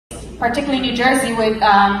particularly New Jersey with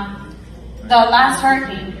the last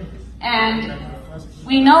hurricane. And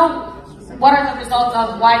we know what are the results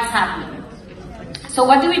of why it's happening. So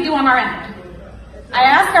what do we do on our end? I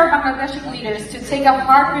ask our Bangladeshi leaders to take a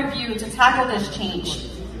hard review to tackle this change,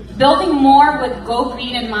 building more with Go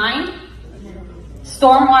Green in mind,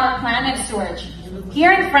 stormwater plan and sewage.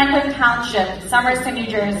 Here in Franklin Township, Somerset, New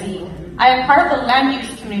Jersey, I am part of the land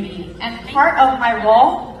use community, and part of my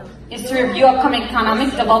role is to review upcoming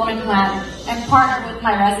economic development plan and partner with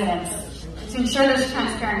my residents to ensure there's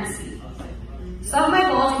transparency. Some of my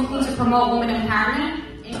goals include to promote women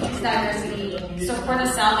empowerment, increase diversity, support the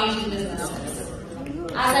South Asian businesses.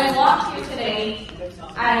 As I walked here today,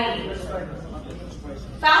 I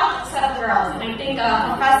found a set of girls, and I think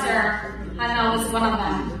Professor Hanna was one of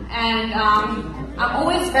them. And I'm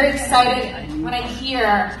always very excited when I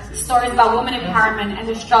hear stories about women empowerment and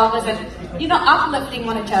their struggles and, uplifting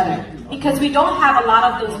one another, because we don't have a lot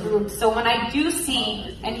of those groups. So when I do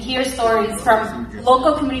see and hear stories from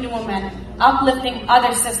local community women uplifting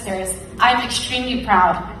other sisters, I'm extremely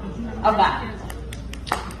proud of that.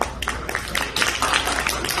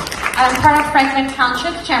 I'm part of Franklin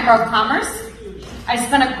Township Chamber of Commerce. I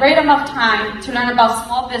spent a great amount of time to learn about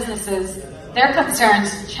small businesses, their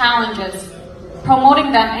concerns, challenges,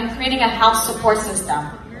 promoting them, and creating a house support system.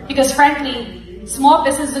 Because frankly, small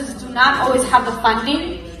businesses do not always have the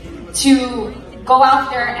funding to go out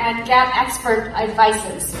there and get expert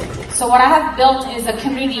advices. So what I have built is a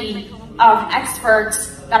community of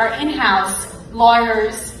experts that are in-house,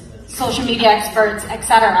 lawyers, social media experts,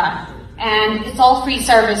 etc. And it's all free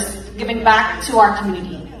service giving back to our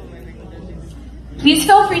community. Please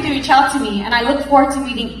feel free to reach out to me, and I look forward to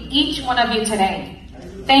meeting each one of you today.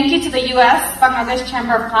 Thank you to the U.S. Bangladesh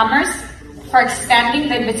Chamber of Commerce for extending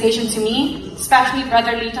the invitation to me, especially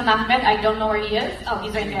Brother Liton Ahmed. I don't know where he is. Oh,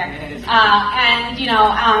 he's right there.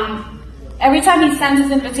 Every time he sends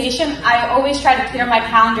his invitation, I always try to clear my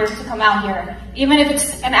calendar to come out here, even if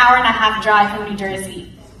it's an hour and a half drive from New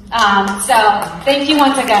Jersey. So thank you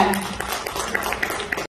once again.